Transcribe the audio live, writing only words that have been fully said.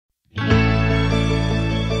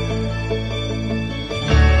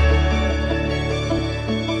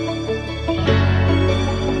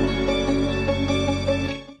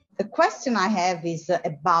question I have is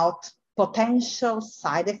about potential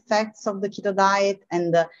side effects of the keto diet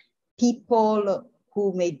and people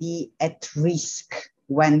who may be at risk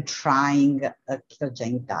when trying a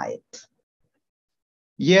ketogenic diet.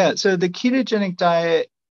 Yeah, so the ketogenic diet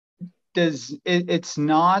it's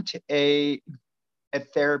not a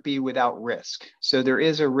therapy without risk. So there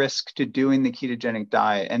is a risk to doing the ketogenic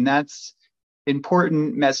diet, and that's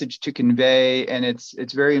important message to convey. And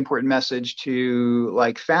it's very important message to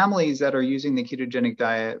like families that are using the ketogenic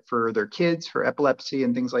diet for their kids, for epilepsy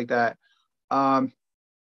and things like that.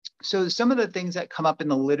 So some of the things that come up in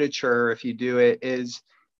the literature, if you do it, is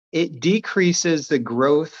it decreases the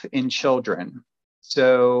growth in children.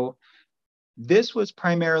 So this was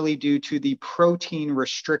primarily due to the protein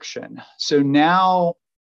restriction. So now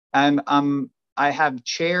I have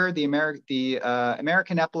chaired the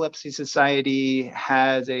American Epilepsy Society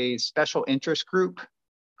has a special interest group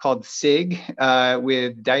called SIG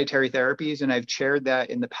with dietary therapies, and I've chaired that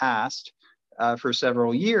in the past for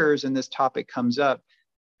several years, and this topic comes up.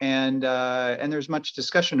 And there's much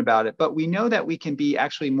discussion about it, but we know that we can be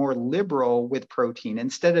actually more liberal with protein.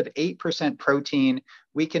 Instead of 8% protein,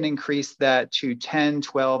 we can increase that to 10,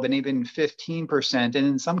 12, and even 15%, and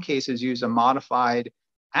in some cases use a modified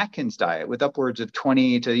Atkins diet with upwards of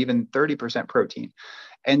 20 to even 30% protein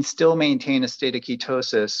and still maintain a state of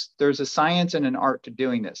ketosis. There's a science and an art to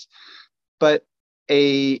doing this, but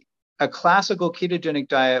a classical ketogenic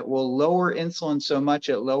diet will lower insulin so much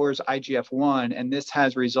it lowers IGF-1, and this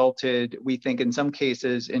has resulted, we think, in some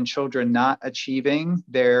cases, in children not achieving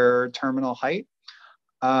their terminal height.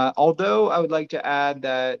 Although I would like to add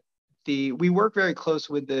that we work very close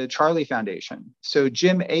with the Charlie Foundation. So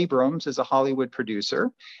Jim Abrams is a Hollywood producer,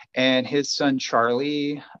 and his son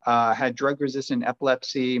Charlie had drug-resistant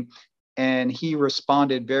epilepsy, and he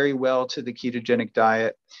responded very well to the ketogenic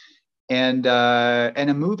diet. And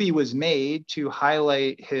a movie was made to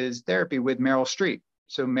highlight his therapy with Meryl Streep.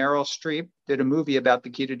 So Meryl Streep did a movie about the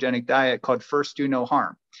ketogenic diet called First Do No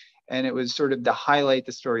Harm. And it was sort of to highlight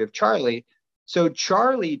the story of Charlie. So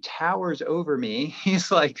Charlie towers over me.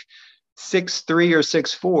 He's like 6'3" or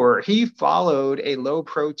 6'4". He followed a low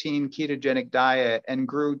protein ketogenic diet and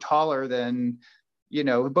grew taller than,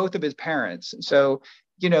 both of his parents. So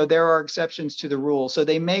there are exceptions to the rule. So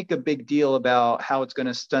they make a big deal about how it's going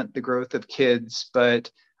to stunt the growth of kids,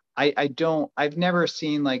 but I've never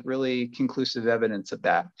seen like really conclusive evidence of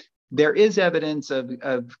that. There is evidence of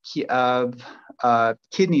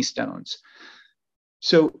kidney stones.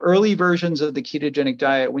 So early versions of the ketogenic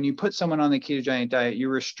diet, when you put someone on the ketogenic diet, you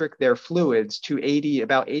restrict their fluids to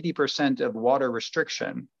about 80% of water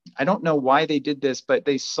restriction. I don't know why they did this, but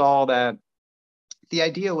they saw that the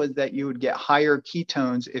idea was that you would get higher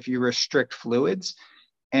ketones if you restrict fluids.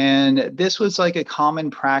 And this was like a common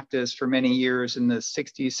practice for many years in the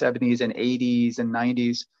 60s, 70s, and 80s and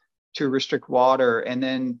 90s to restrict water. And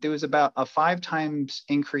then there was about a 5 times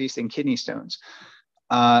increase in kidney stones.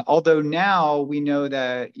 Although now we know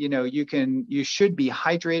that, you should be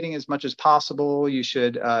hydrating as much as possible. You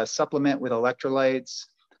should supplement with electrolytes.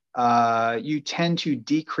 You tend to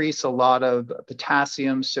decrease a lot of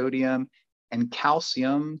potassium, sodium, and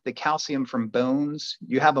calcium, the calcium from bones.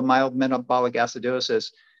 You have a mild metabolic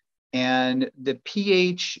acidosis, and the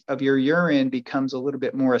pH of your urine becomes a little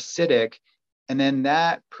bit more acidic, and then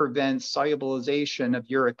that prevents solubilization of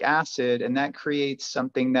uric acid, and that creates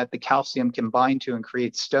something that the calcium can bind to and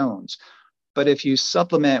create stones. But if you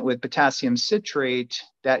supplement with potassium citrate,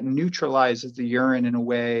 that neutralizes the urine in a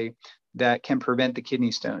way that can prevent the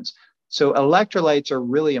kidney stones. So electrolytes are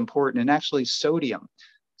really important, and actually sodium.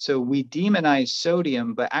 So we demonize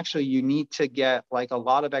sodium, but actually you need to get like a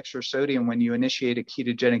lot of extra sodium when you initiate a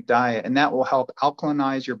ketogenic diet, and that will help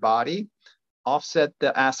alkalinize your body, offset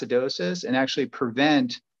the acidosis, and actually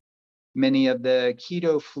prevent many of the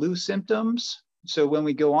keto flu symptoms. So when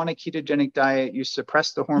we go on a ketogenic diet, you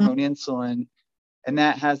suppress the hormone insulin, and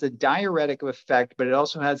that has a diuretic effect, but it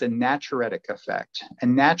also has a natriuretic effect. A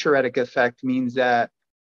natriuretic effect means that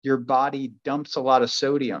your body dumps a lot of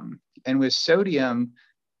sodium, and with sodium,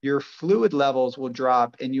 your fluid levels will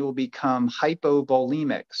drop and you will become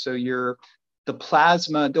hypovolemic. So the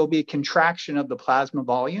plasma, there'll be a contraction of the plasma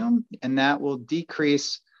volume, and that will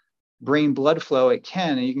decrease brain blood flow. It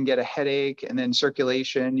can, and you can get a headache, and then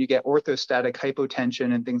circulation, you get orthostatic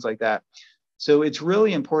hypotension and things like that. So it's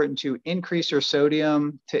really important to increase your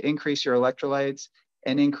sodium, to increase your electrolytes,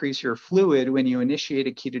 and increase your fluid when you initiate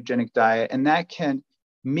a ketogenic diet. And that can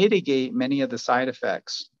mitigate many of the side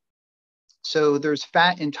effects. So there's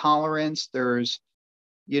fat intolerance. There's,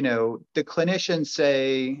 the clinicians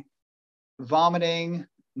say vomiting,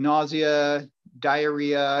 nausea,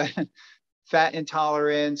 diarrhea, fat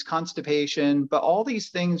intolerance, constipation, but all these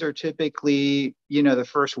things are typically, the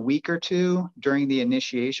first week or two during the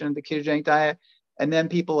initiation of the ketogenic diet. And then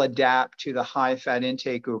people adapt to the high fat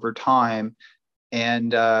intake over time.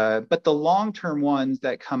 And, but the long-term ones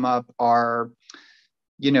that come up are,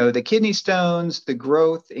 the kidney stones, the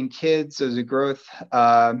growth in kids, there's a growth,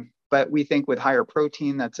 but we think with higher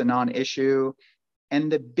protein, that's a non-issue. And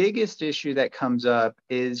the biggest issue that comes up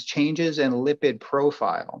is changes in lipid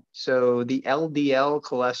profile. So the LDL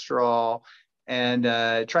cholesterol and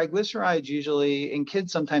triglycerides usually, in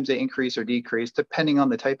kids, sometimes they increase or decrease depending on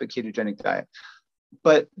the type of ketogenic diet.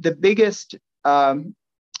 But the biggest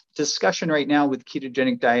discussion right now with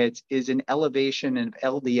ketogenic diets is an elevation of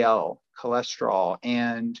LDL cholesterol.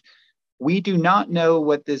 And we do not know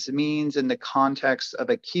what this means in the context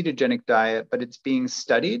of a ketogenic diet, but it's being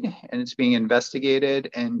studied and it's being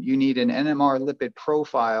investigated. And you need an NMR lipid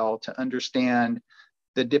profile to understand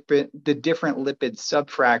the different lipid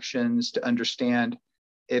subfractions to understand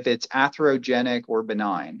if it's atherogenic or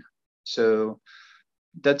benign. So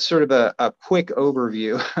that's sort of a quick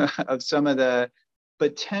overview of some of the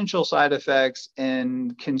potential side effects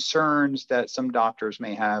and concerns that some doctors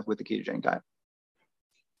may have with the ketogenic diet.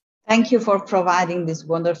 Thank you for providing this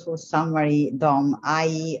wonderful summary, Dom.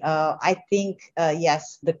 I think,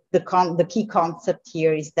 yes, the key concept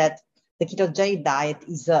here is that the ketogenic diet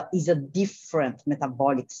is a different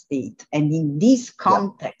metabolic state. And in this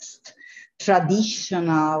context,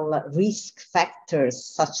 traditional risk factors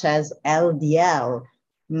such as LDL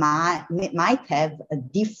might have a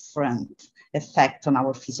different effect on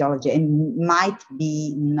our physiology and might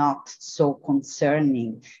be not so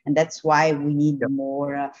concerning. And that's why we need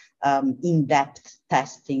more in-depth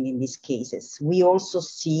testing in these cases. We also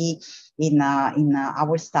see in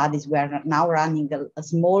our studies, we are now running a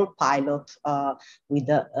small pilot with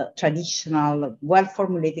a traditional,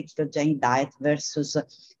 well-formulated ketogenic diet versus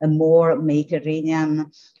a more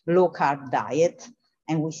Mediterranean low-carb diet.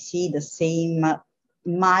 And we see the same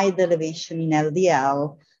mild elevation in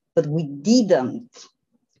LDL, but we didn't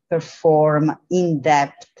perform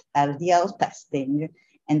in-depth LDL testing.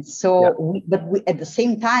 And so, but at the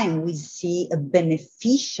same time, we see a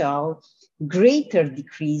beneficial, greater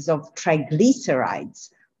decrease of triglycerides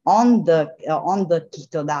on the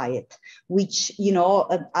keto diet, which,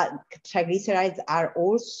 triglycerides are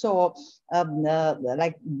also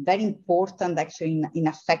like very important actually in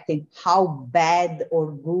affecting how bad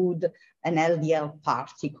or good an LDL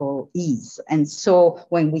particle is. And so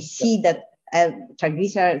when we see that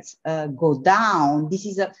triglycerides go down, this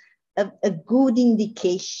is a good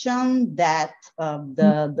indication that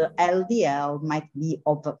the LDL might be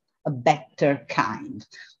of a better kind.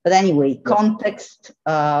 But anyway, context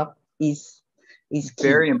is key.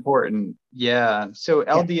 Very important. Yeah. So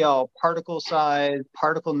LDL particle size,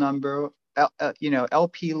 particle number,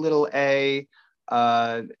 LP little a,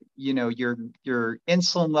 your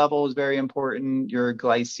insulin level is very important, your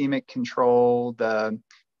glycemic control, the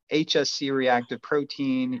HSC reactive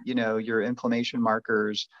protein, your inflammation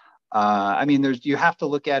markers. You have to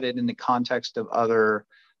look at it in the context of other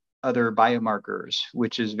biomarkers,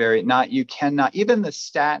 which is you cannot, even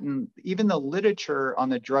the literature on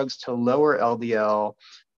the drugs to lower LDL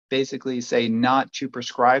basically say not to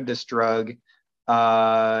prescribe this drug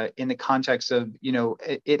in the context of,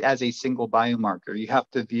 it as a single biomarker. You have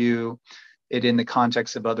to view it in the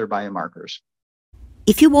context of other biomarkers.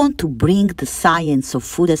 If you want to bring the science of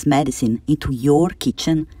food as medicine into your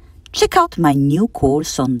kitchen, check out my new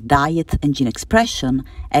course on diet and gene expression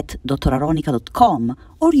at draronica.com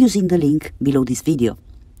or using the link below this video.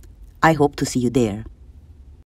 I hope to see you there.